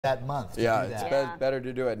that month to yeah, do it's that. better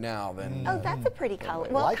to do it now than. Oh, that's a pretty color.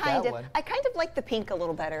 Well, like kind that of. one. I kind of like the pink a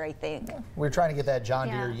little better, I think. We're trying to get that John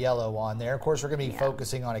Deere Yeah. yellow on there. Of course, we're going to be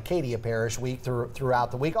focusing on Acadia Parish Week throughout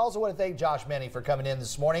the week. Also want to thank Josh Meny for coming in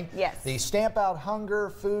this morning. Yes. The Stamp Out Hunger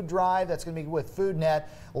food drive, that's going to be with FoodNet.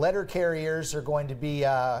 Letter carriers are going to be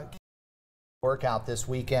workout this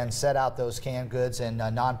weekend. Set out those canned goods and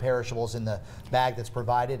non-perishables in the bag that's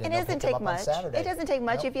provided. And It doesn't take much. It doesn't take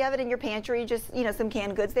much. Nope. If you have it in your pantry, just, some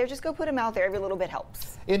canned goods there, just go put them out there. Every little bit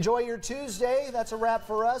helps. Enjoy your Tuesday. That's a wrap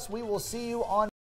for us. We will see you on